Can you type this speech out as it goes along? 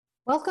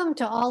Welcome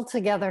to All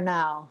Together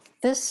Now.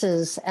 This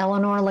is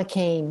Eleanor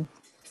LaCain.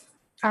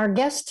 Our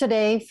guest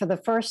today for the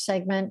first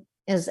segment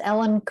is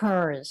Ellen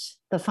Kurz,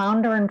 the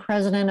founder and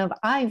president of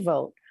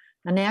iVote,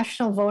 a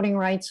national voting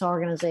rights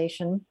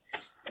organization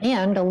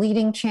and a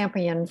leading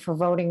champion for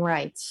voting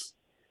rights.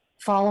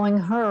 Following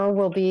her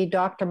will be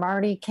Dr.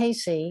 Marty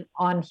Casey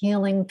on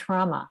healing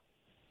trauma.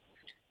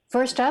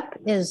 First up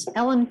is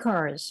Ellen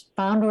Kurz,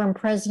 founder and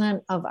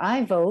president of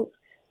iVote,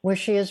 where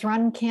she has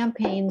run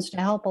campaigns to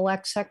help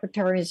elect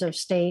secretaries of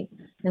state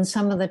in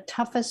some of the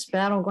toughest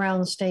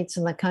battleground states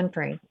in the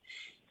country,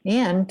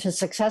 and to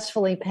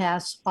successfully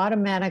pass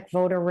automatic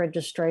voter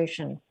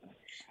registration.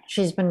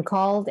 She's been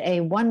called a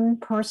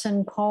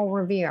one-person Paul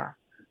Revere,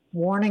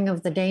 warning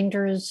of the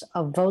dangers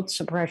of vote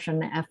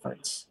suppression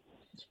efforts.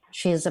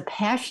 She is a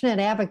passionate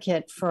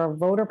advocate for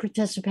voter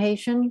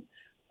participation,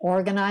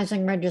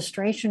 organizing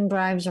registration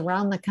drives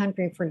around the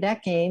country for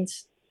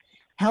decades,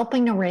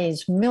 helping to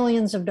raise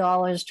millions of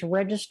dollars to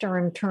register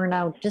and turn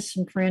out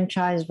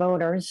disenfranchised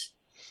voters,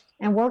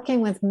 and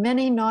working with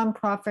many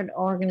nonprofit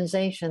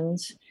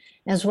organizations,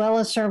 as well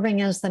as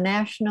serving as the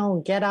National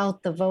Get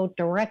Out the Vote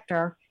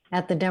Director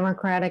at the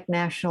Democratic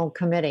National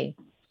Committee.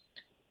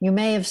 You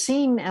may have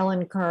seen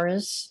Ellen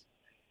Kurz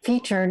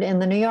featured in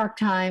the New York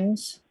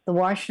Times, the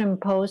Washington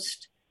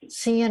Post,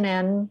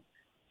 CNN,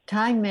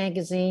 Time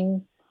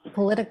Magazine,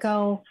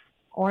 Politico,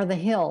 or The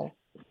Hill.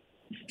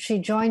 She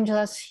joins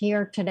us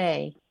here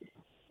today.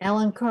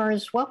 Ellen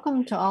Kurz,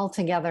 welcome to All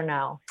Together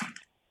Now.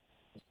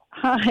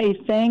 Hi,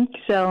 thanks,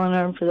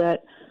 Eleanor, for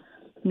that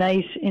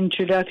nice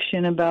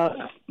introduction about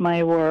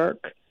my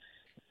work.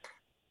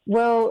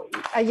 Well,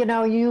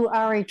 you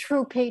are a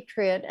true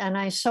patriot, and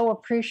I so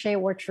appreciate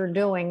what you're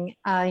doing.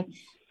 I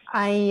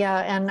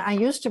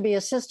used to be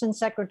Assistant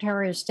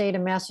Secretary of State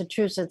in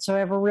Massachusetts, so I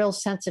have a real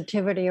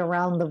sensitivity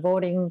around the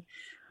voting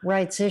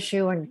rights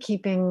issue and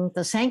keeping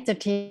the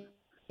sanctity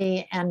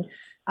and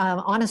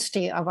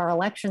honesty of our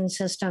election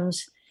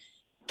systems.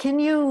 Can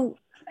you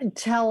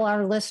tell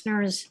our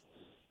listeners,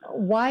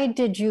 why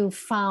did you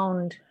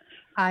found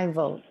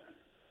iVote?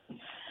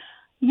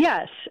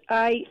 Yes,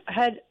 I'd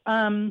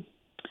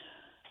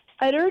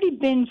already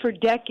been for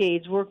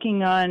decades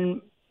working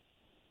on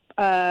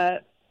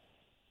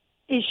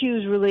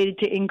issues related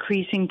to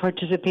increasing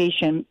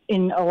participation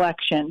in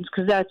elections,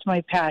 because that's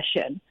my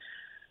passion.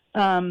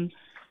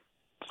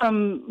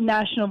 From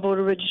national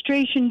voter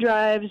registration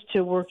drives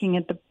to working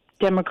at the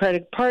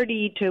Democratic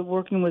Party to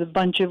working with a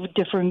bunch of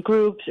different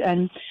groups.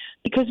 And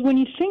because when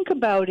you think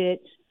about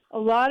it, a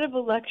lot of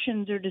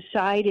elections are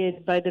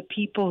decided by the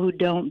people who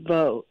don't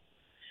vote.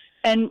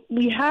 And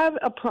we have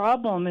a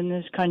problem in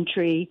this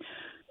country,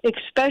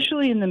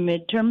 especially in the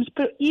midterms,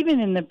 but even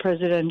in the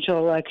presidential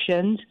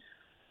elections,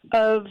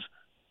 of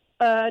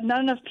not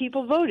enough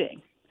people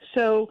voting.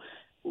 So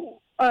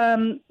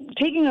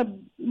taking a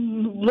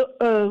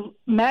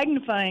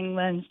magnifying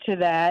lens to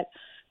that,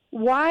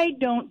 why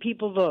don't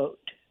people vote?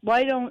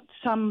 Why don't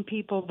some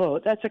people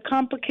vote? That's a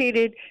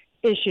complicated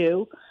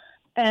issue,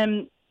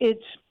 and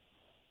it's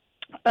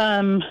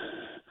there's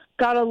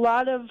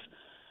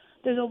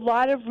a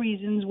lot of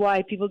reasons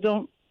why people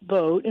don't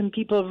vote, and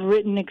people have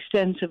written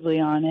extensively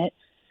on it.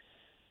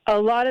 A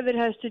lot of it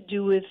has to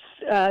do with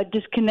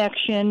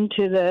disconnection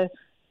to the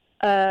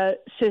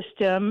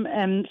system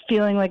and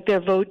feeling like their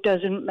vote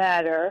doesn't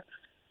matter.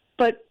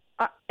 But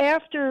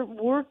after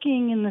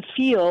working in the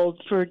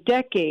field for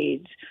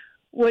decades,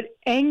 what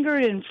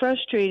angered and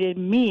frustrated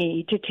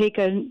me to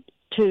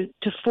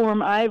form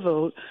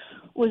iVote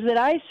was that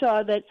I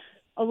saw that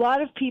a lot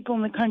of people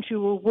in the country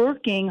were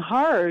working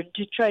hard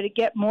to try to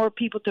get more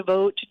people to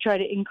vote, to try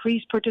to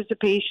increase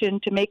participation,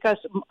 to make us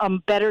a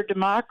better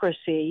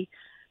democracy.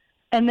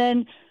 And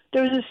then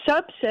there was a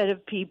subset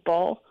of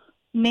people,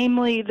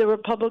 namely the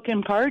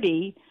Republican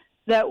Party,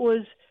 that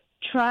was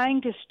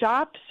trying to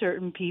stop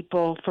certain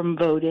people from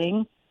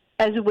voting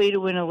as a way to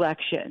win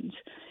elections.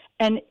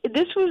 And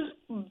this was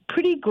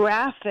pretty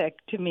graphic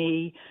to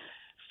me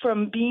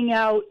from being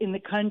out in the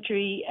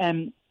country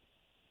and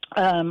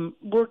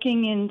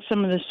working in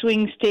some of the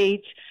swing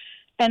states.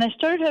 And I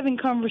started having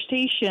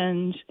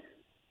conversations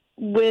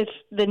with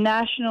the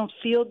national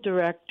field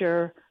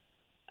director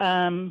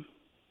from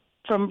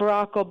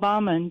Barack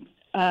Obama,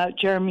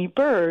 Jeremy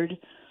Byrd,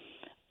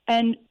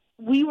 and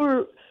we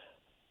were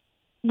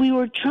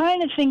trying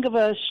to think of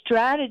a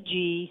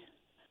strategy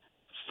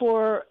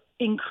for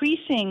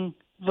increasing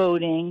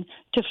voting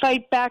to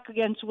fight back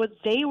against what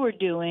they were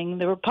doing,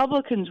 the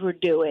Republicans were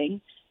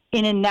doing,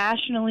 in a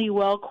nationally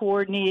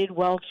well-coordinated,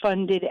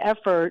 well-funded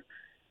effort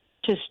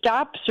to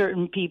stop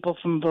certain people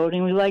from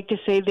voting. We like to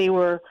say they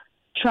were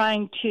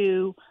trying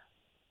to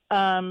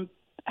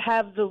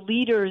have the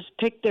leaders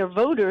pick their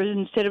voters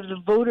instead of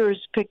the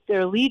voters pick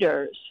their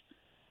leaders.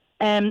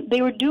 And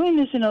they were doing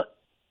this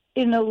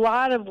in a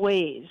lot of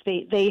ways.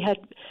 They had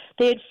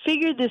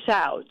figured this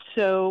out.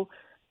 So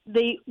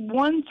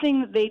one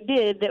thing that they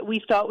did that we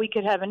thought we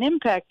could have an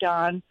impact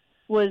on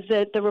was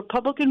that the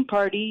Republican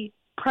Party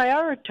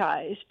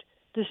prioritized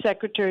the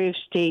Secretary of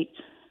State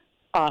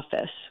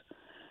office.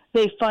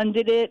 They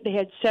funded it. They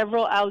had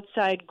several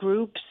outside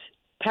groups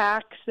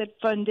PACs that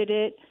funded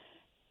it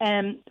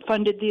and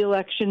funded the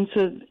election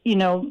so,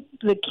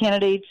 the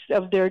candidates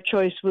of their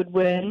choice would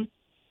win.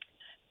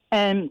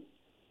 And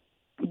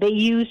they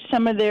used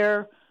some of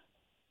their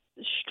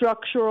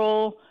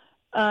structural,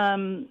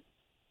 some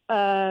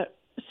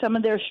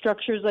of their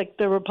structures, like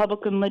the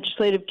Republican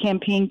Legislative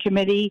Campaign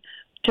Committee,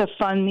 to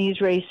fund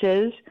these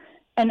races.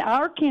 And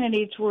our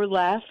candidates were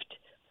left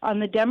on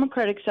the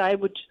Democratic side,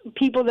 which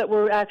people that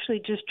were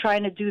actually just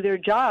trying to do their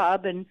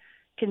job and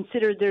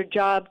considered their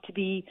job to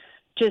be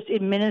just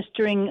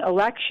administering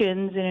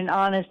elections in an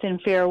honest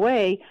and fair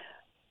way.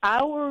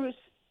 Our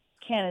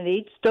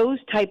candidates, those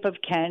type of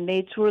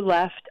candidates, were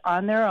left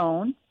on their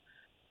own,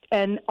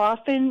 and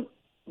often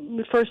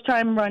the first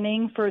time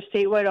running for a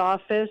statewide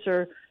office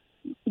or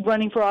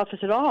running for office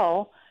at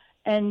all.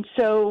 And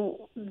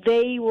so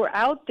they were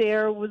out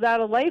there without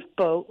a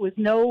lifeboat, with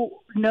no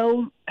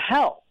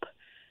help.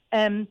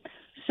 And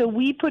so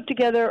we put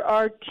together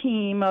our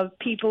team of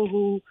people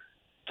who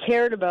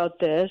cared about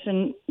this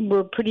and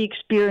were pretty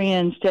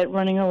experienced at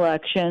running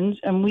elections,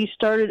 and we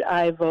started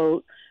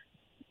iVote.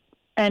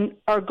 And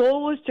our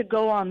goal was to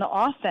go on the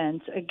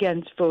offense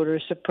against voter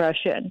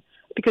suppression,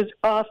 because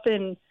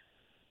often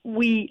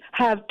we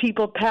have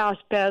people pass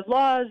bad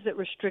laws that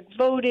restrict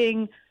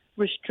voting,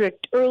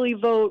 restrict early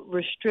vote,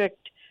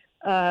 restrict,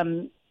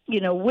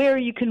 where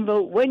you can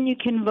vote, when you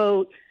can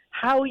vote,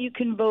 how you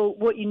can vote,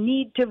 what you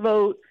need to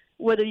vote,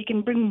 whether you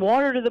can bring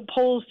water to the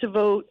polls to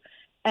vote.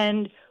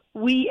 And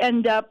we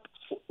end up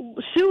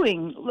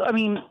suing. I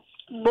mean,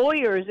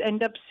 lawyers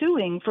end up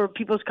suing for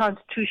people's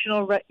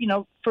constitutional right,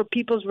 for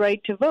people's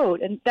right to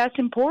vote. And that's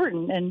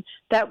important. And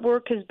that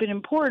work has been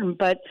important.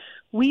 But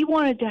we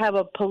wanted to have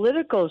a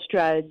political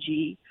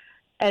strategy.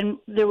 And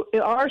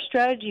our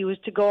strategy was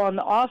to go on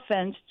the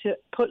offense to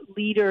put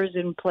leaders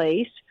in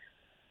place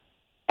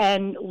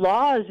and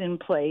laws in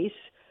place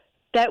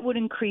that would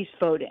increase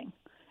voting.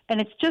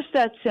 And it's just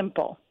that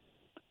simple.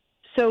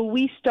 So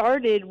we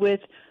started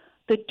with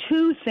the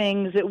two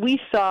things that we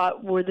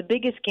thought were the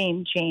biggest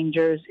game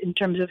changers in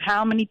terms of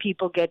how many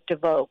people get to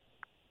vote,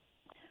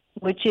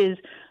 which is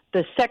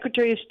the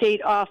Secretary of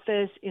State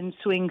office in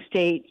swing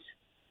states.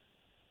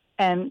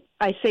 And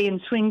I say in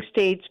swing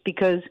states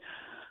because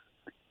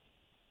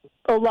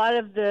a lot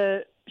of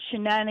the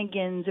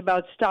shenanigans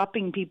about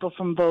stopping people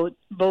from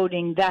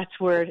voting, that's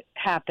where it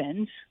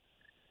happens.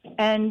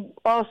 And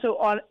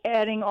also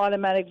adding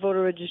automatic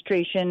voter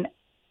registration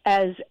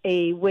as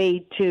a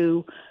way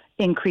to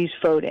increase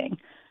voting.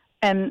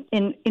 And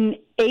in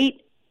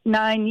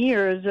 8-9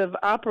 years of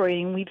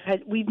operating,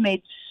 we've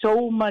made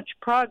so much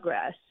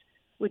progress,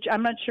 which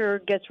I'm not sure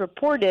gets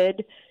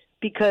reported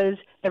because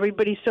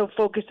everybody's so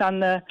focused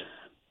on the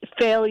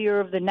failure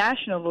of the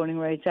National Voting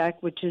Rights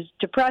Act, which is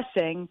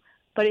depressing.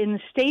 But in the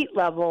state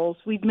levels,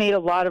 we've made a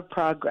lot of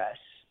progress.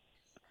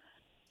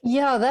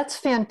 Yeah, that's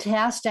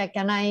fantastic.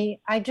 And I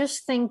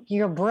just think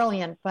you're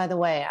brilliant, by the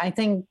way. I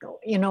think,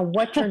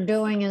 what you're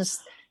doing is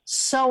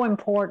so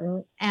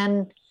important.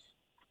 And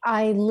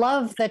I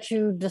love that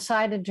you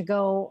decided to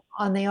go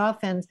on the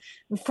offense.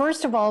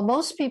 First of all,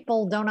 most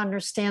people don't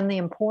understand the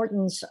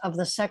importance of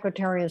the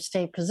Secretary of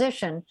State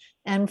position.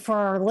 And for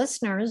our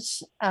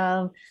listeners,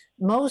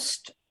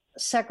 most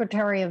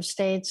Secretary of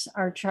States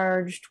are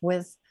charged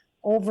with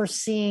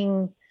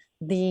overseeing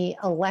the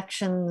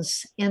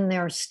elections in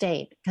their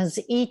state, because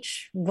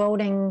each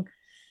voting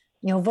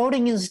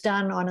is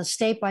done on a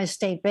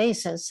state-by-state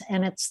basis,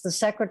 and it's the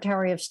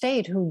Secretary of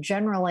State who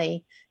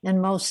generally, in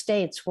most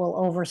states, will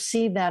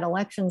oversee that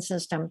election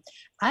system.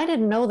 I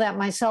didn't know that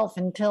myself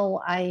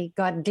until I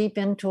got deep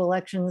into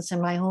elections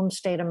in my home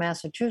state of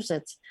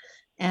Massachusetts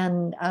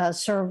and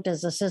served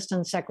as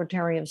Assistant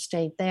Secretary of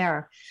State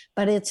there.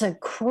 But it's a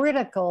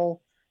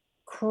critical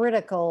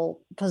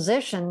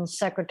position,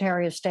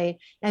 Secretary of State.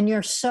 And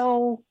you're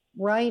so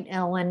right,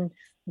 Ellen.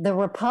 The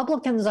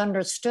Republicans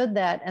understood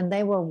that, and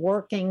they were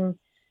working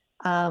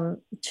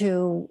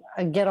to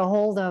get a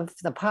hold of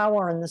the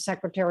power in the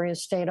Secretary of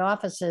State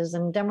offices,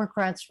 and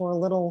Democrats were a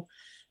little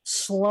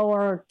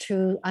slower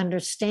to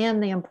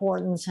understand the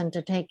importance and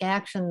to take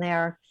action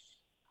there.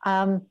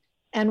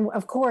 And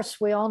of course,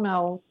 we all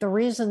know the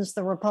reasons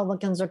the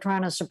Republicans are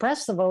trying to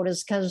suppress the vote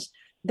is because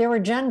their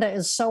agenda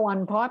is so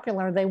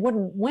unpopular, they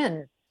wouldn't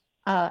win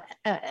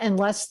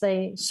unless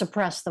they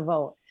suppress the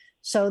vote.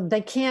 So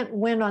they can't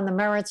win on the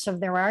merits of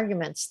their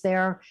arguments.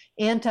 They're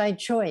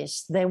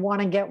anti-choice. They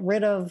want to get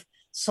rid of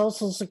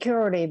Social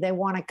Security. They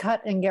want to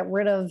cut and get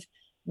rid of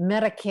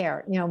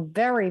Medicare,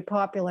 very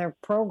popular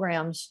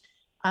programs.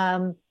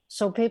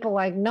 So people are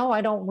like, no,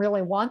 I don't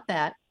really want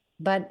that.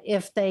 But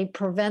if they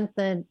prevent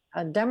the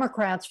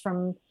Democrats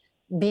from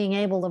being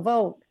able to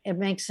vote, it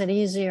makes it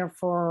easier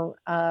for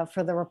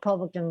the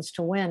Republicans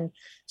to win.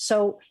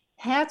 So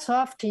hats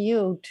off to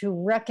you to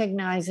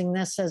recognizing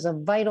this as a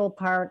vital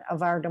part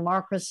of our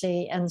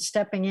democracy and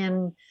stepping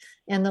in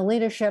the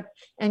leadership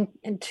and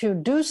to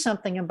do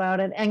something about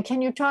it. And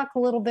can you talk a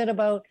little bit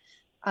about,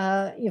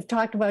 you've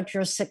talked about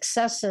your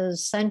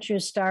successes since you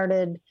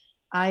started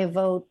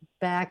iVote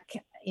back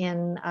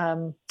in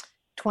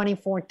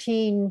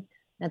 2014,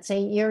 that's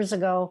 8 years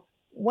ago.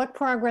 What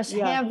progress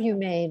have you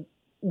made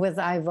with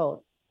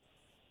iVote?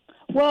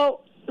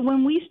 Well,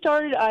 when we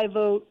started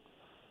iVote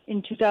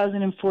in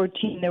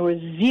 2014, there were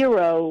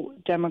 0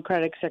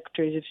 Democratic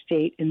secretaries of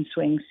state in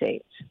swing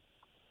states.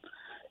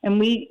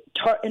 And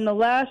in the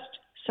last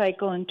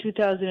cycle in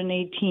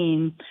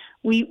 2018,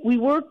 we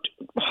worked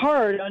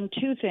hard on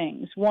 2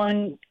 things.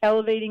 One,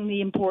 elevating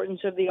the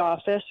importance of the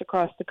office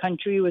across the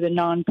country with a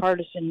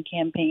nonpartisan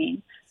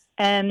campaign.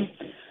 And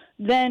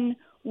then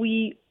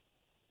we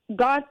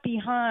got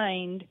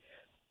behind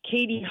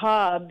Katie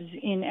Hobbs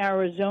in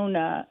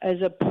Arizona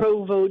as a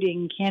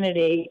pro-voting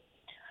candidate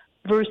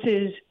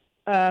versus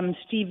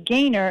Steve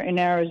Gaynor in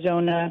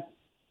Arizona,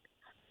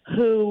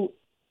 who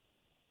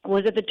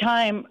was at the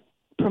time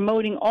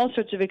promoting all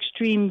sorts of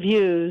extreme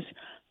views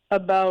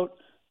about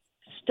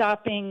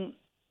stopping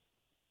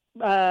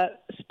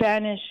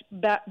Spanish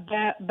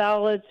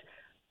ballots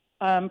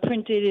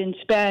printed in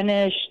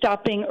Spanish,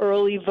 stopping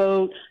early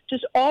vote,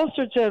 just all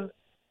sorts of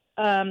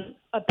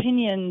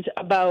opinions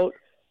about,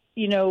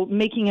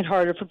 making it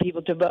harder for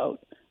people to vote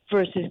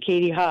versus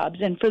Katie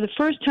Hobbs. And for the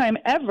first time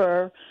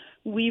ever,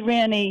 we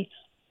ran a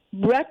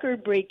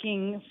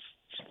record-breaking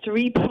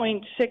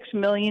 $3.6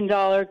 million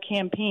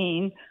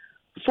campaign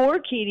for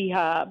Katie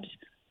Hobbs,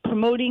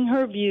 promoting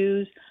her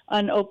views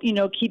on,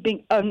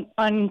 keeping on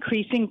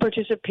increasing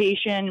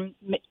participation,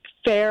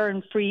 fair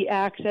and free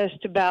access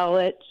to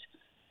ballots,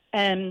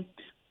 and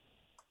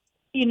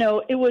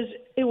it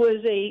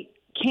was a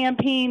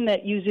campaign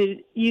that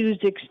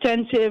used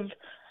extensive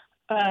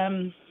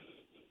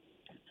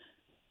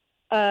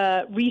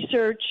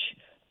research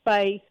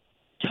by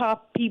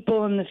top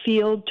people in the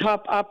field,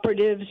 top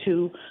operatives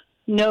who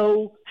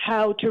know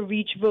how to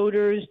reach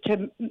voters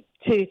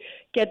to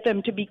get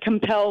them to be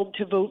compelled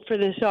to vote for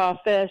this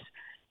office,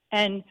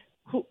 and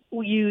who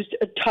used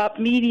a top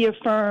media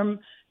firm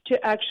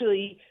to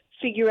actually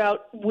figure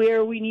out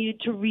where we needed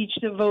to reach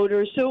the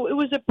voters. So it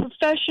was a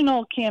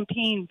professional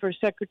campaign for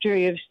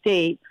Secretary of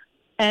State,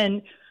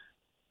 and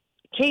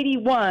Katie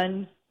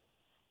won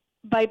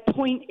by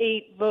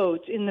 0.8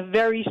 votes in the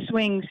very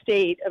swing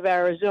state of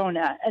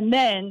Arizona. And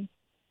then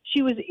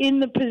she was in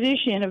the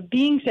position of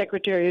being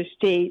Secretary of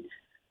State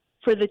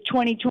for the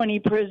 2020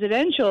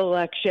 presidential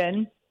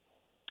election,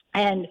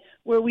 and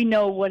where we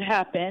know what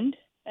happened,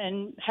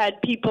 and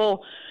had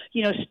people,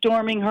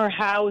 storming her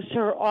house,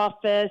 her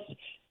office,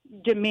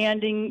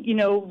 demanding,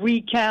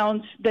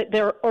 recounts that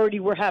there already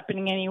were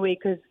happening anyway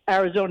because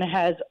Arizona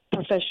has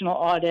professional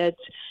audits,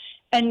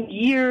 and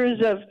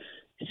years of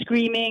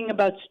screaming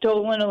about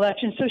stolen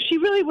elections. So she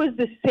really was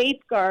the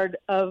safeguard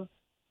of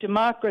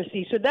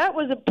democracy. So that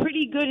was a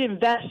pretty good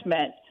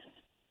investment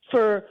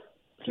for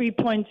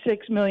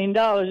 $3.6 million,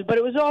 but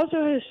it was also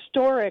a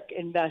historic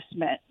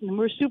investment. And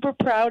we're super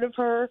proud of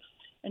her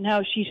and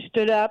how she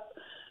stood up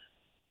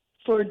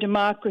for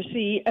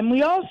democracy. And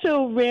we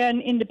also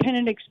ran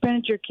independent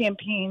expenditure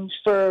campaigns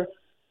for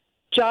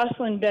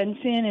Jocelyn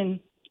Benson and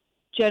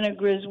Jenna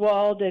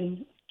Griswold.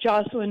 And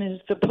Jocelyn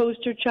is the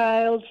poster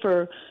child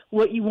for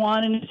what you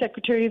want in a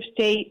Secretary of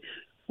State,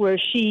 where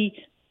she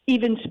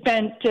even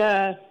spent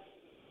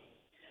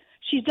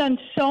she's done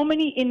so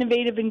many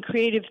innovative and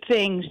creative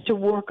things to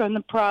work on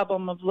the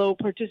problem of low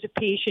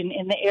participation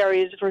in the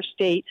areas of her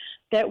state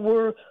that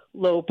were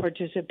low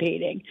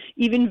participating,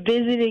 even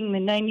visiting the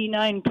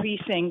 99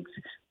 precincts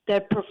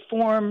that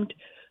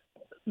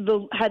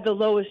had the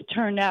lowest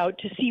turnout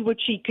to see what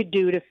she could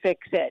do to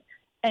fix it.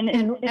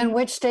 And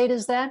which state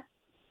is that?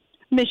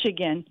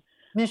 Michigan.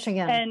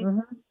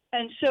 And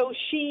and so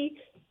she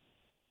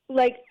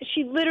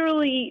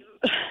literally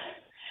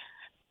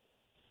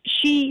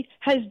she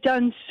has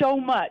done so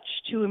much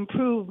to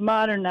improve,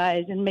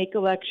 modernize, and make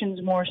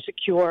elections more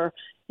secure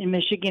in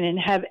Michigan and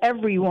have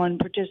everyone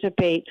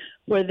participate,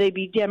 whether they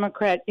be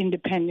Democrat,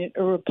 Independent,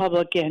 or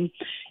Republican.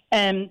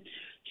 And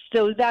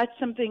so that's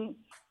something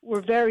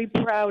we're very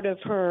proud of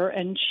her.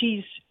 And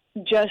she's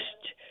just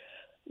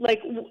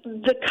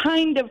the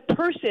kind of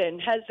person,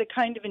 has the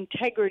kind of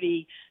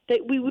integrity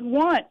that we would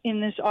want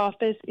in this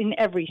office in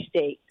every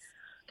state.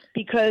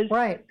 Because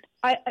right.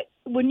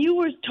 When you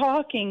were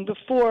talking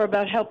before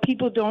about how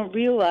people don't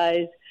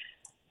realize,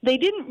 they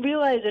didn't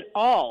realize at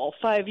all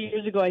 5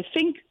 years ago. I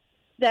think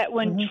that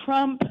when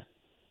Trump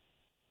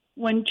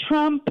went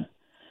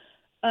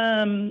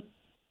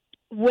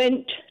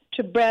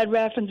to Brad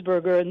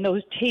Raffensperger and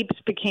those tapes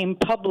became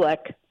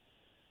public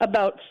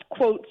about,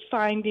 quote,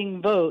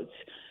 finding votes,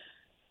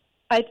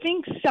 I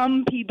think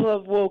some people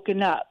have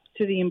woken up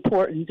to the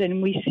importance,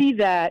 and we see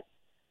that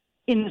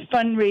in the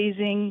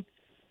fundraising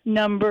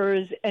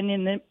numbers and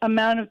in the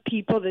amount of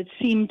people that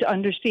seem to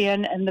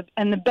understand, and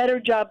the better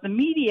job the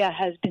media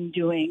has been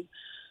doing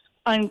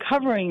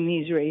uncovering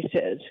these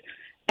races.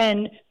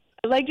 And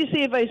I'd like to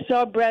say, if I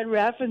saw Brad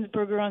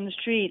Raffensperger on the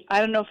street, I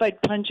don't know if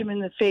I'd punch him in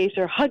the face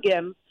or hug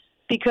him,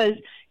 because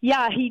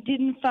he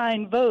didn't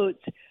find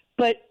votes,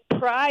 but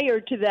prior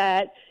to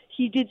that,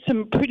 he did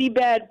some pretty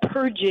bad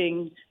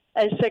purging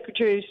as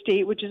Secretary of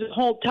State, which is a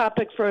whole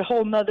topic for a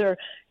whole nother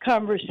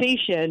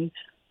conversation.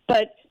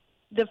 But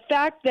the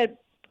fact that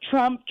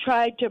Trump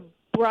tried to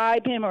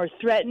bribe him or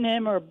threaten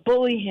him or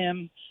bully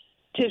him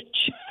to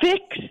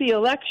fix the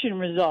election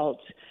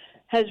results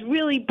has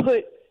really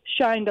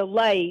shined a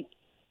light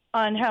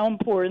on how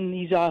important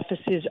these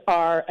offices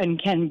are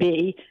and can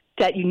be,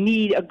 that you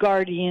need a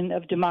guardian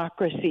of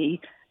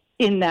democracy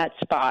in that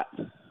spot.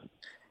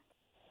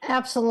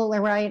 Absolutely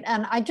right.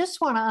 And I just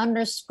want to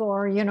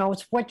underscore,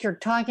 it's what you're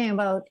talking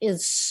about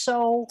is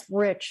so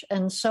rich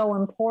and so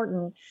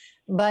important.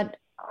 But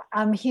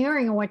I'm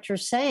hearing what you're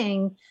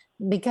saying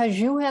because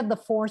you had the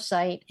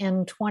foresight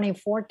in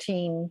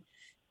 2014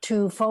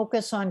 to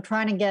focus on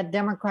trying to get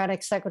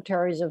Democratic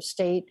secretaries of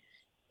state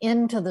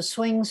into the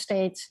swing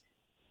states.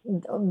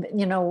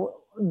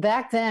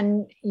 Back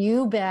then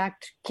you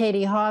backed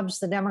Katie Hobbs,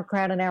 the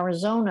Democrat in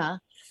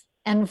Arizona,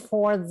 and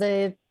for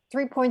the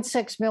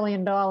 $3.6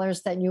 million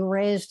that you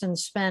raised and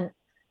spent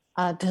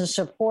to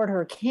support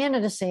her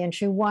candidacy, and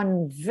she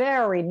won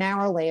very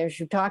narrowly, as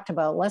you talked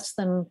about, less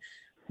than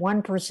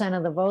 1%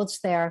 of the votes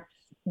there,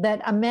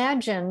 that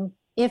imagine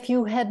if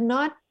you had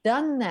not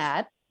done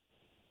that,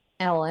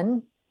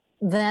 Ellen,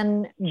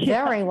 then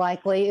very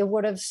likely it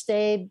would have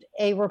stayed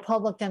a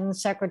Republican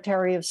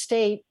Secretary of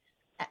State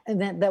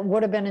that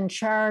would have been in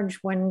charge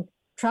when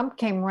Trump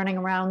came running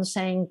around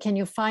saying, can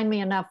you find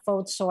me enough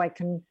votes so I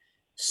can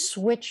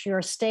switch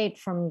your state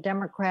from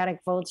Democratic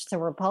votes to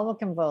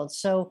Republican votes?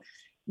 So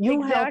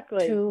you helped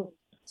to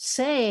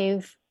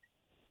save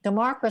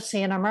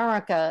democracy in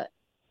America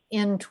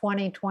in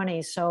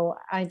 2020. So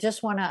I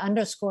just want to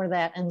underscore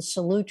that and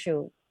salute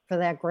you for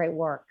that great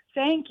work.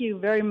 Thank you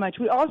very much.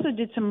 We also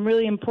did some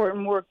really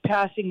important work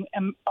passing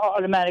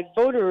automatic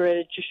voter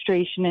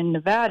registration in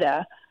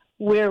Nevada,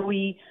 where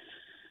we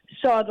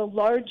saw the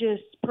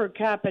largest per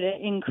capita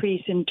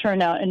increase in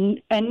turnout.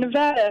 And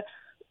Nevada,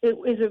 it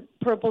is a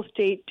purple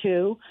state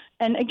too.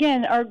 And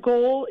again, our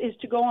goal is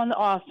to go on the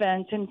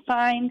offense and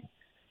find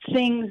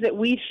things that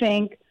we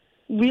think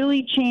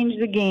really change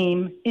the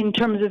game in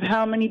terms of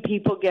how many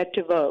people get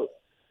to vote.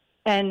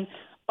 And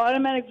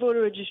automatic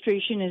voter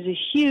registration is a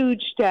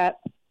huge step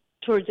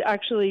towards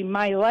actually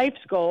my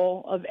life's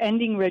goal of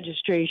ending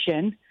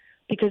registration,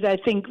 because I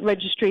think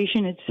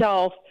registration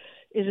itself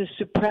is a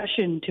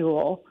suppression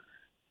tool.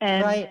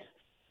 And right.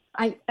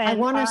 I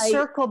want to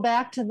circle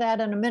back to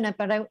that in a minute,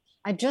 but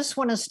I just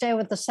want to stay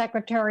with the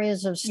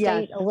secretaries of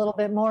state a little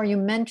bit more. You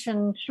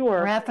mentioned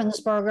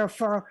Raffensperger.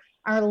 For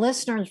our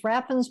listeners,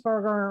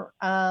 Raffensperger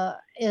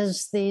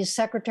is the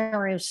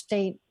Secretary of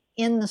State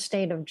in the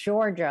state of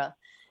Georgia.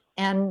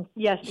 And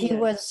he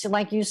was,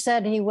 like you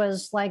said, he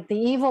was like the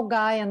evil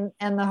guy and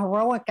the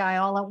heroic guy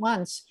all at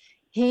once.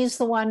 He's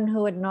the one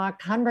who had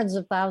knocked hundreds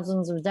of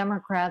thousands of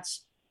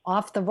Democrats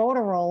off the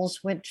voter rolls,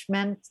 which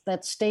meant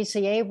that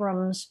Stacey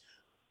Abrams,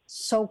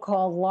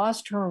 so-called,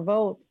 lost her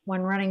vote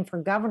when running for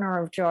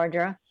governor of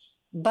Georgia.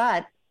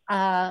 But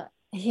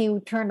he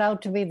turned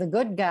out to be the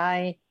good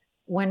guy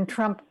when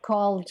Trump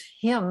called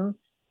him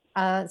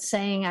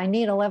saying, I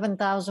need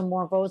 11,000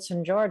 more votes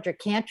in Georgia.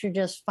 Can't you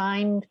just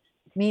find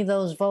me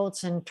those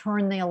votes and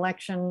turn the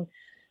election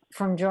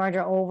from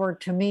Georgia over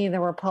to me, the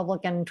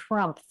Republican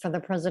Trump, for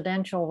the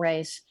presidential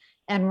race?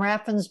 And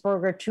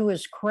Raffensperger, to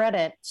his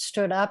credit,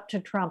 stood up to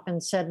Trump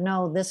and said,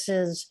 no, this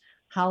is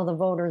how the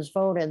voters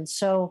voted.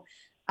 So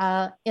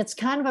it's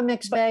kind of a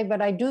mixed bag,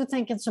 but I do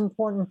think it's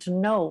important to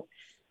note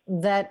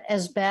that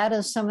as bad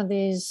as some of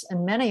these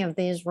and many of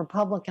these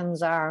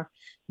Republicans are,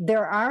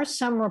 there are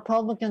some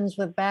Republicans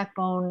with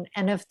backbone.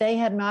 And if they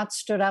had not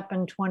stood up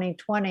in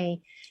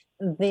 2020,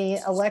 the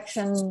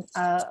election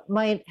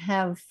might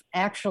have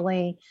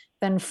actually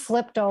been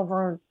flipped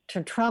over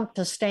to Trump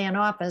to stay in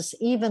office,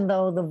 even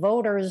though the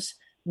voters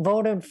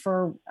voted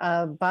for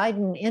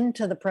Biden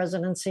into the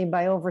presidency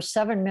by over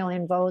 7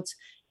 million votes,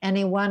 and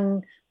he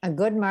won a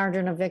good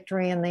margin of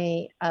victory in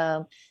the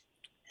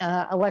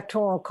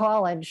Electoral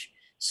College.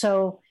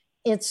 So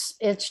it's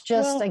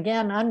just,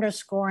 again,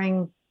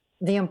 underscoring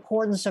the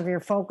importance of your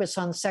focus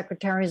on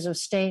secretaries of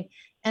state.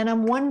 And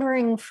I'm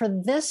wondering, for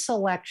this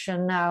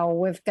election now,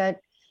 we've got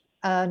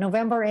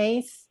November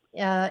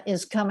 8th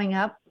is coming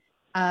up.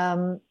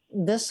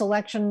 This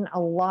election, a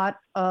lot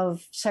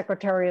of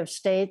Secretary of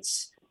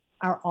States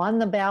are on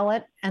the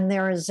ballot, and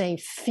there is a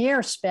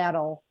fierce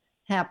battle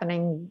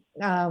happening,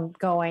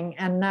 going.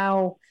 And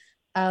now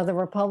the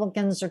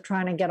Republicans are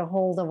trying to get a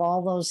hold of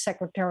all those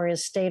Secretary of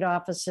State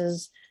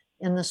offices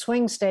in the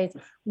swing states.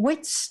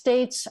 Which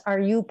states are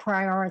you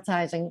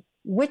prioritizing?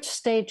 Which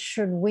states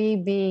should we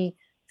be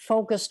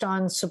focused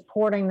on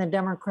supporting the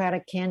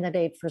Democratic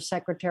candidate for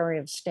Secretary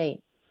of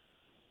State?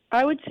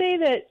 I would say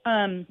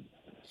that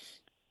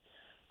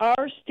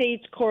our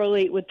states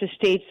correlate with the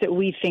states that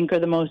we think are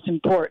the most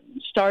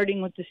important, starting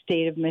with the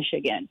state of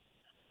Michigan,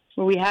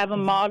 where we have a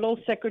model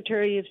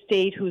Secretary of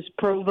State who's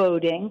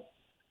pro-voting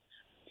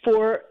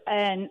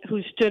and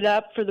who stood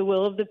up for the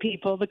will of the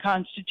people, the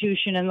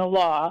Constitution, and the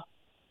law,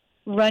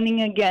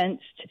 running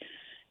against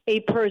a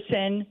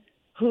person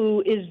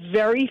who is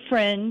very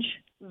fringe,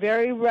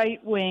 very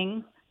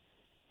right-wing,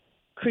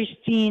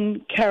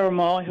 Christine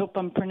Caramel, I hope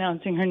I'm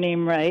pronouncing her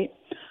name right,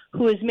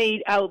 who has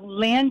made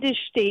outlandish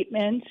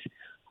statements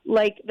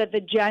like that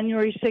the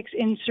January 6th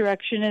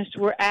insurrectionists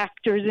were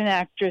actors and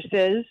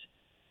actresses,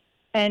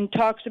 and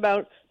talks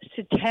about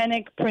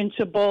satanic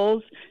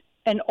principles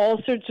and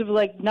all sorts of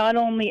like not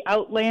only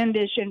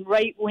outlandish and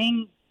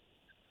right-wing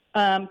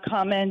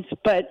comments,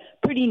 but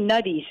pretty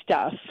nutty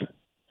stuff.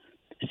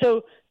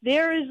 So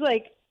there is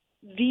like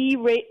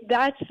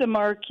that's the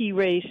marquee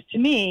race to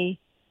me,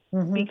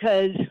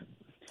 because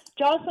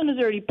Jocelyn has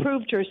already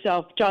proved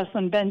herself,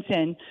 Jocelyn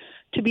Benson,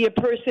 to be a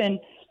person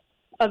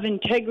of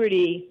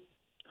integrity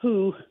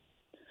who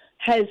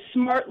has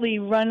smartly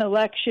run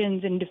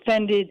elections and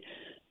defended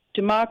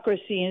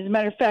democracy. And as a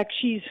matter of fact,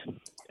 she's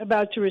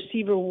about to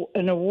receive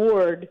an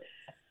award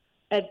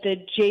at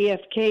the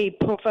JFK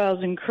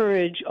Profiles in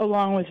Courage,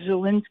 along with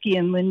Zelensky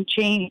and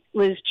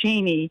Liz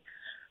Cheney,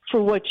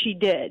 for what she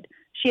did.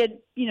 She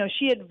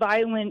had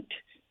violent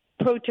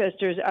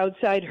protesters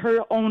outside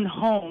her own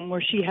home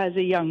where she has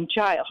a young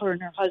child. Her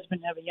and her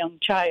husband have a young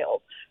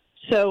child.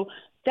 So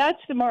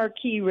that's the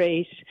marquee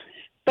race.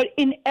 But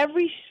in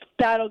every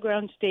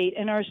battleground state,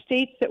 and our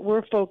states that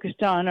we're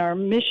focused on are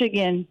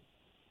Michigan,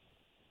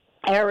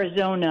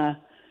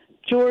 Arizona,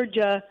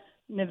 Georgia,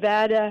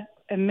 Nevada,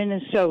 and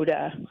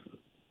Minnesota.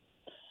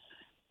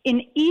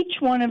 In each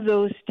one of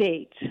those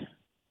states,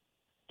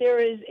 there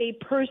is a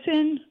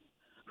person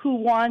who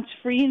wants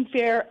free and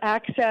fair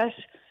access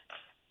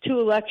to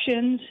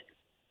elections,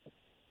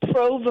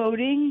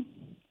 pro-voting,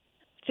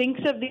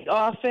 thinks of the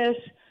office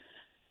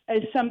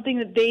as something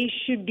that they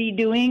should be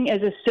doing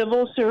as a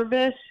civil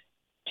service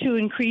to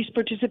increase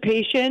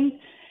participation.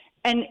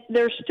 And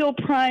there's still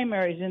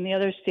primaries in the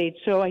other states,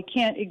 so I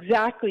can't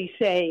exactly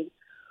say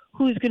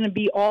who's going to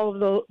be all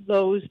of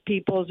those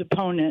people's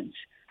opponents.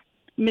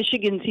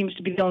 Michigan seems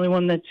to be the only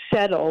one that's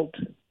settled.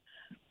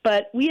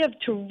 But we have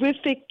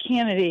terrific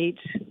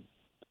candidates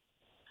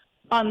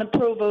on the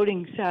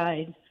pro-voting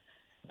side.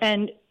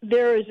 And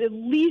there is at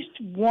least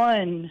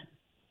one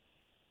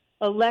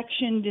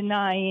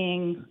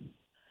election-denying,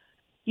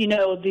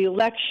 the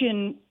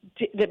election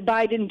that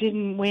Biden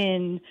didn't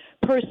win,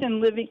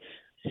 person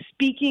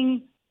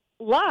speaking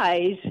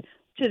lies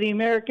to the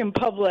American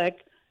public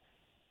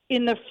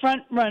in the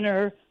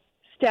front-runner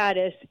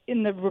status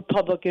in the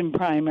Republican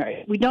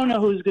primary. We don't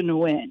know who's going to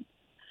win.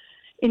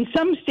 In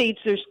some states,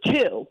 there's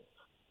two.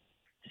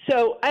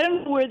 So I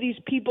don't know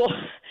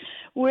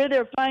where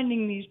they're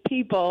finding these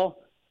people,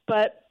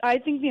 but I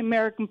think the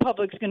American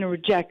public's going to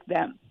reject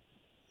them.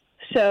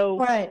 So,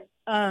 right.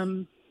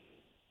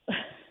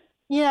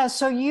 Yeah.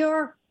 So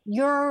you're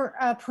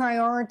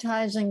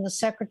prioritizing the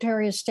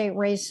Secretary of State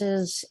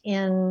races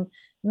in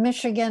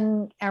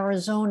Michigan,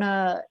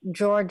 Arizona,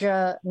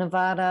 Georgia,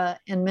 Nevada,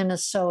 and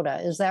Minnesota.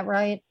 Is that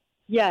right?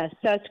 Yes,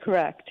 that's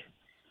correct.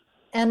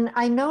 And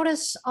I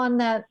notice on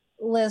that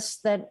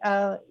list that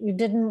you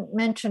didn't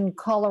mention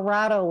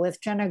Colorado with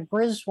Jenna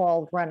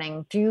Griswold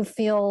running. Do you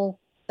feel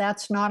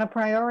that's not a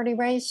priority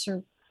race?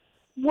 Or?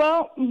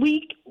 Well,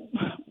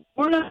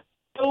 we're not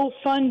so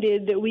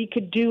funded that we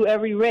could do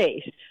every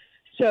race.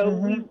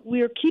 So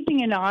we are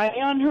keeping an eye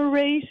on her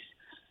race,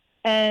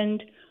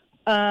 and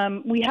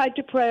we had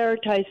to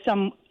prioritize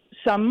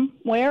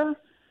somewhere.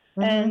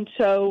 And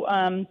so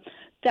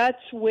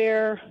that's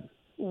where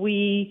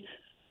we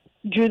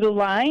drew the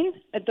line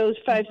at those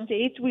 5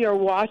 states. We are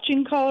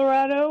watching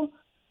Colorado,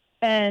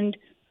 and,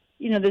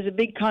 there's a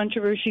big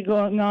controversy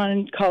going on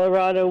in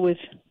Colorado with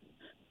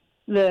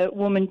the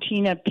woman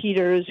Tina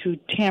Peters, who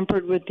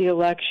tampered with the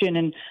election,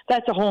 and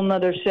that's a whole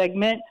nother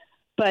segment.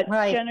 But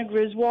right. Jenna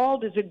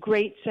Griswold is a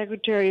great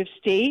Secretary of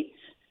State,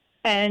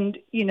 and,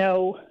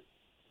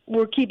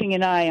 we're keeping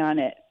an eye on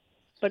it.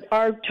 But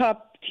our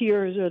top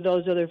tiers are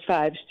those other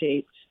 5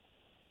 states.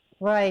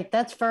 Right.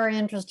 That's very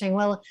interesting.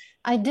 Well,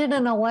 I did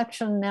an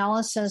election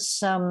analysis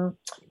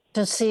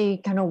to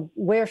see kind of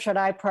where should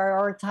I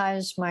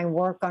prioritize my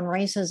work on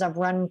races. I've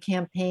run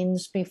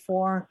campaigns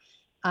before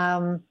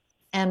and,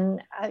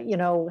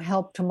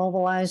 helped to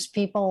mobilize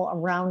people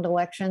around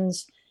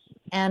elections.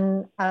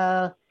 And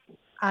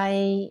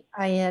I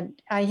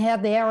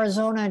had the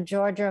Arizona,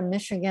 Georgia,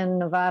 Michigan,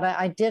 Nevada.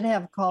 I did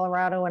have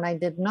Colorado, and I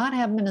did not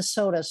have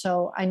Minnesota.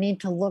 So I need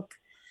to look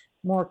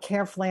more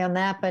carefully on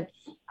that. But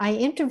I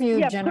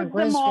interviewed Jenna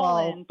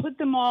Griswold. Put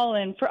them all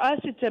in. For us,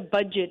 it's a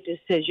budget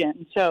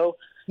decision. So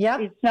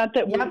it's not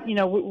that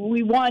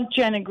we want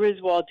Jenna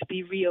Griswold to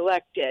be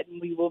reelected,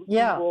 and we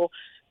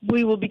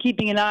will be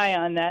keeping an eye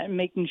on that and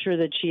making sure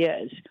that she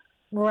is.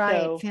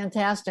 Right. So.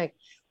 Fantastic.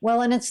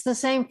 Well, and it's the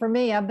same for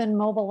me. I've been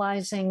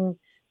mobilizing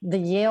the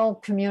Yale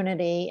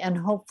community and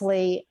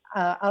hopefully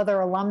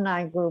other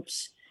alumni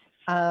groups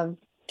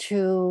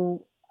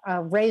to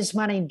raise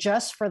money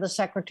just for the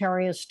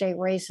Secretary of State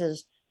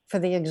races for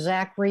the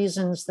exact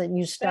reasons that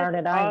you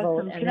started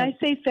iVote. Awesome. Can I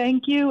say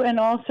thank you? And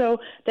also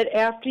that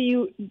after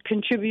you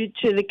contribute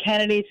to the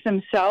candidates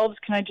themselves,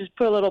 can I just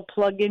put a little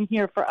plug in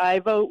here for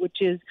iVote, which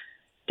is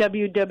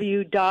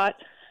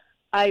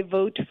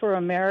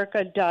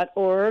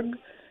www.ivoteforamerica.org,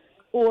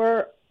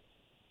 or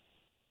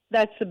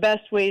that's the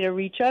best way to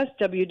reach us,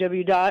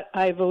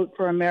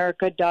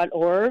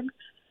 www.ivoteforamerica.org.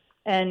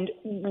 And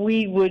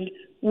we would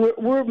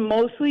we're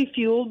mostly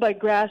fueled by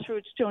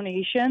grassroots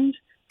donations.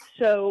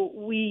 So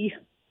we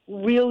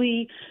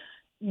really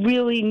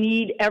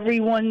need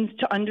everyone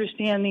to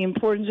understand the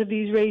importance of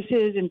these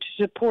races and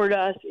to support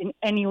us in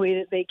any way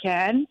that they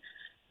can.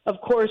 Of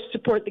course,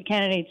 support the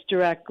candidates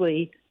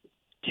directly,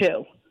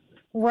 too.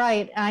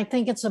 Right. I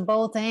think it's a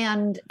both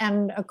and.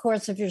 And of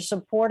course, if you're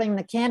supporting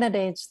the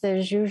candidates,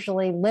 there's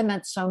usually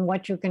limits on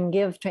what you can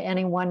give to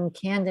any one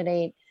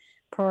candidate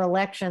per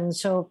election.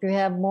 So if you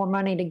have more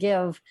money to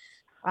give,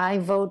 I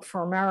Vote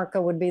for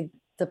America would be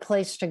the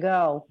place to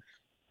go.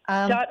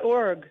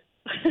 .org.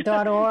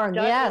 .org,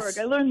 yes. .org.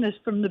 I learned this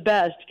from the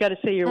best. Got to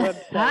say your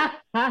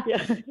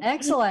website.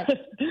 Excellent.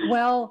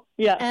 Well,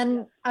 yeah.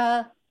 And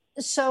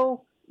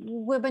so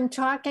we've been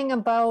talking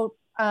about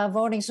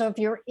voting. So if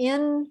you're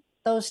in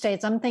those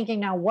states, I'm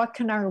thinking now, what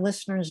can our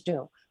listeners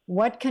do?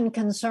 What can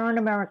concerned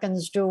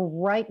Americans do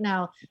right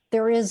now?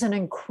 There is an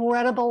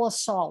incredible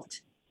assault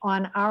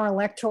on our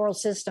electoral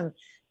system.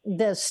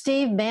 The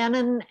Steve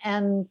Bannon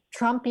and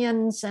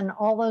Trumpians and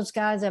all those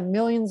guys have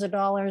millions of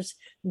dollars.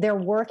 They're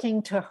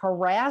working to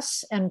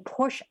harass and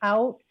push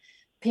out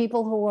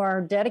people who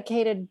are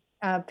dedicated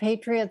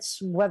patriots,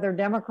 whether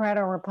Democrat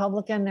or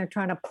Republican. They're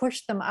trying to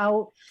push them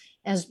out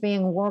as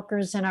being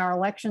workers in our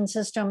election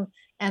system,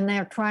 and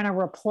they're trying to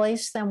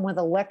replace them with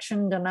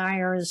election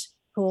deniers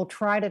who will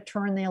try to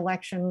turn the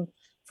election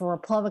for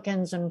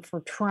Republicans and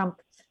for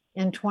Trump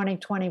in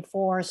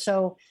 2024.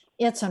 So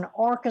it's an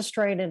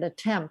orchestrated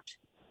attempt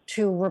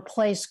to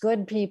replace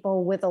good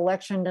people with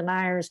election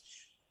deniers.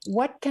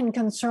 What can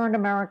concerned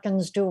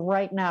Americans do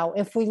right now?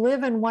 If we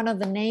live in one of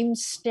the named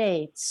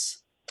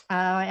states,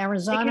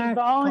 Arizona,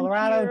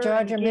 Colorado,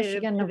 Georgia,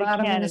 Michigan,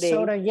 Nevada,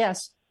 Minnesota,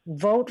 yes,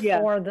 vote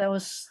for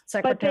those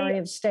Secretary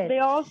of State. They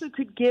also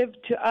could give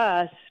to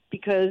us,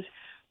 because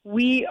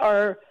we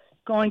are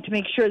going to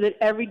make sure that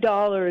every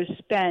dollar is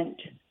spent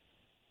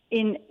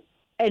in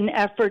an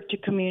effort to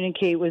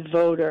communicate with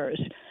voters.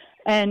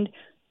 And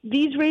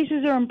these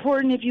races are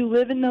important if you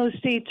live in those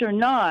states or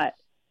not,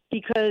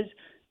 because,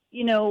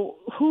 you know,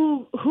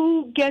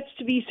 who gets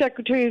to be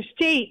Secretary of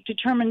State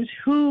determines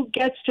who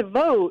gets to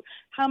vote,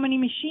 how many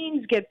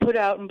machines get put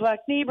out in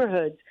black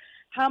neighborhoods,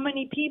 how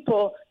many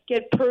people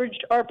get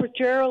purged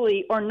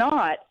arbitrarily or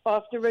not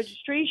off the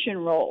registration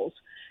rolls,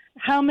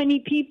 how many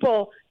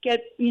people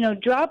get,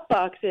 drop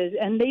boxes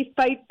and they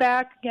fight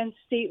back against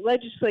state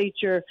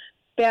legislature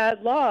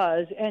bad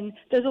laws. And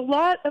there's a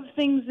lot of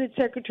things that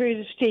Secretaries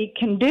of State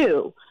can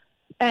do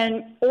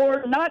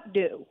or not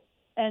do.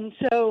 And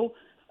so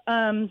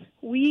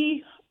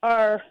we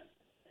have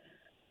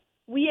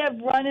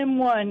run and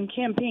won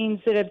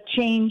campaigns that have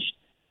changed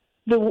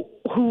who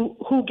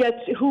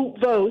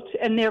votes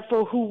and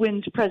therefore who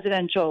wins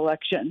presidential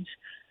elections.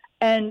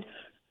 And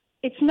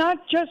it's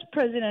not just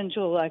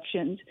presidential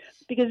elections,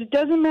 because it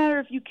doesn't matter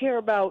if you care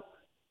about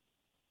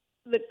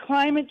the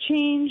climate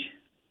change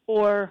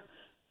or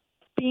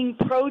being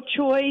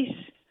pro-choice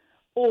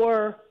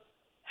or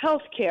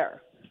health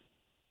care.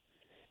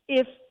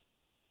 If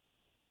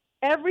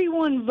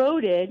everyone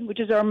voted, which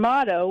is our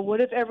motto,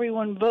 what if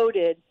everyone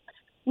voted,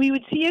 we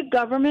would see a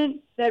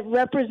government that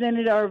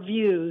represented our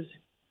views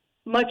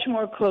much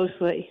more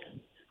closely.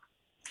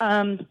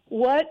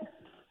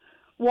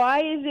 Why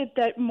is it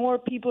that more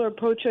people are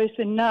pro-choice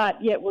than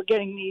not, yet we're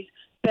getting these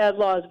bad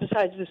laws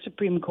besides the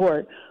Supreme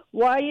Court?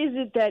 Why is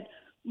it that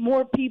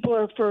more people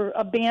are for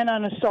a ban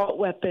on assault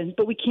weapons,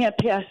 but we can't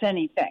pass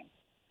anything?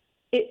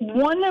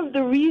 One of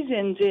the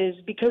reasons is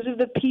because of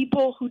the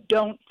people who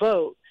don't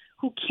vote,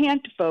 who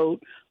can't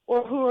vote,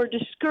 or who are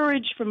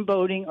discouraged from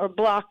voting or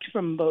blocked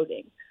from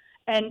voting.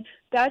 And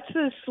that's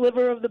the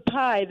sliver of the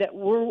pie that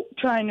we're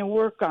trying to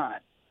work on,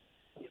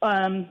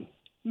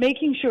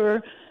 making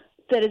sure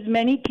that as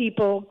many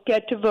people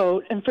get to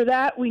vote. And for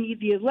that, we need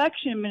the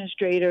election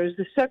administrators,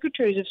 the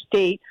secretaries of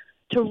state,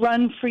 to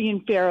run free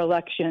and fair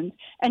elections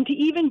and to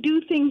even do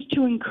things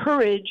to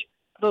encourage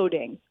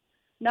voting,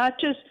 not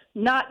just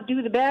not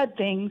do the bad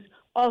things,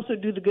 also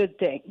do the good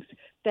things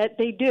that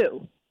they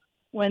do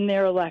when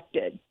they're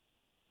elected.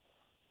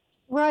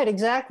 Right,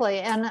 exactly.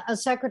 And a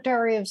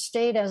Secretary of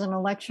State as an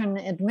election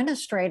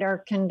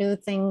administrator can do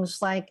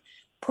things like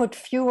put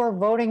fewer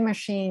voting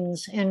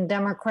machines in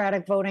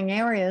Democratic voting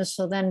areas,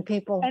 so then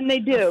people and they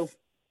do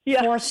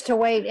forced to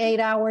wait 8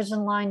 hours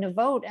in line to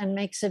vote, and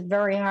makes it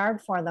very hard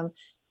for them.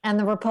 And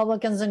the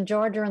Republicans in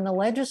Georgia and the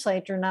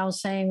legislature now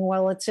saying,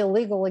 well, it's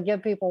illegal to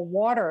give people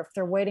water if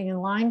they're waiting in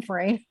line for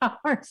 8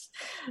 hours.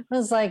 It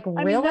was like,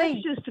 really? I mean,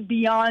 that's just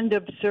beyond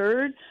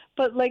absurd.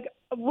 But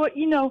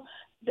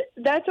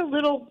that's a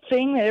little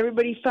thing that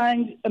everybody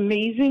finds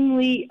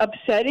amazingly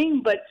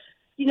upsetting. But,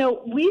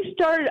 we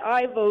started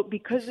iVote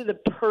because of the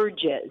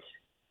purges,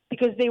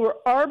 because they were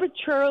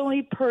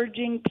arbitrarily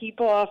purging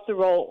people off the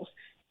rolls.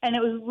 And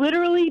it was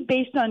literally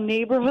based on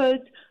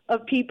neighborhoods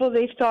of people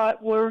they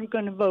thought weren't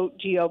going to vote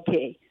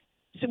GOP,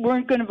 so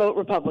weren't going to vote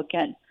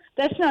Republican.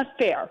 That's not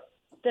fair.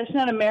 That's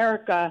not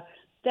America.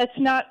 That's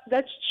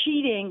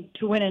cheating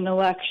to win an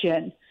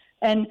election.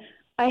 And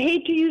I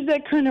hate to use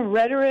that kind of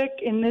rhetoric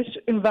in this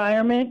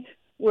environment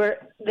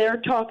where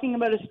they're talking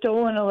about a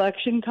stolen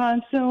election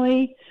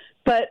constantly.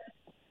 But,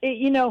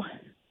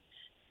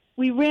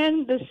 we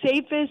ran the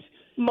safest,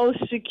 most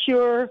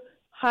secure,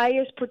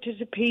 highest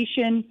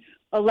participation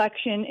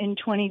election in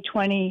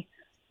 2020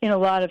 in a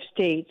lot of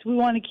states. We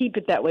want to keep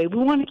it that way.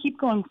 We want to keep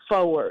going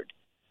forward.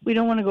 We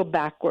don't want to go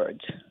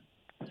backwards.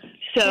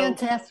 So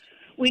Fantastic.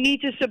 we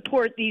need to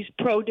support these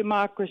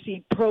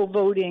pro-democracy,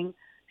 pro-voting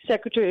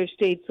Secretary of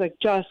States like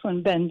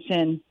Jocelyn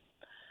Benson,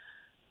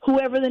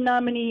 whoever the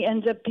nominee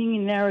ends up being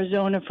in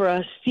Arizona for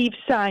us, Steve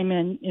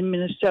Simon in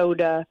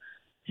Minnesota,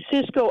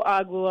 Cisco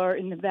Aguilar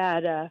in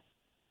Nevada,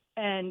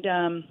 and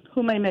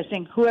who am I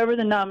missing? Whoever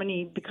the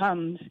nominee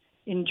becomes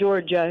in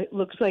Georgia, it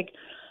looks like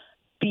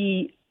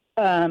the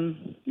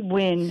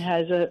win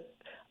has a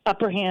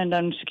upper hand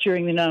on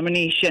securing the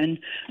nomination.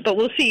 But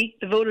we'll see.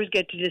 The voters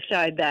get to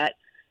decide that.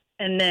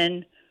 And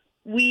then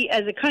we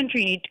as a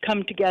country need to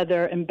come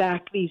together and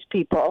back these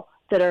people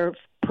that are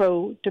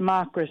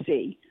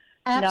pro-democracy.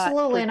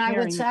 Absolutely. And I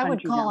would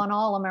call down. on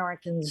all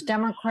Americans,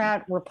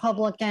 Democrat,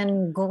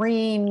 Republican,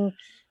 Green,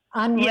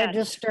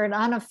 unregistered,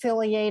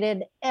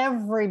 unaffiliated.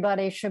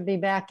 Everybody should be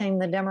backing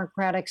the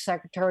Democratic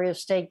Secretary of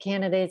State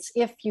candidates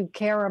if you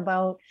care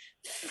about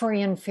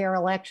free and fair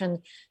elections.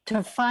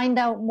 To find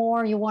out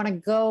more, you want to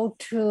go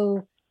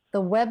to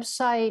the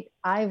website,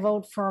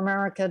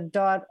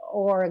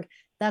 ivoteforamerica.org.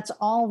 That's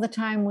all the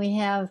time we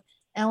have.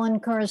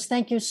 Ellen Kurz,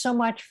 thank you so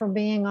much for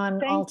being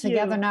on All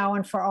Together Now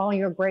and for all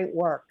your great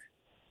work.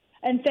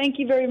 And thank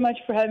you very much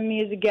for having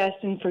me as a guest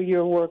and for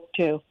your work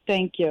too.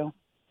 Thank you.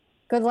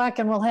 Good luck,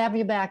 and we'll have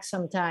you back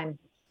sometime.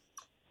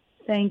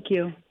 Thank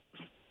you.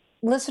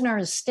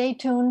 Listeners, stay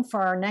tuned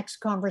for our next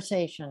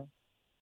conversation.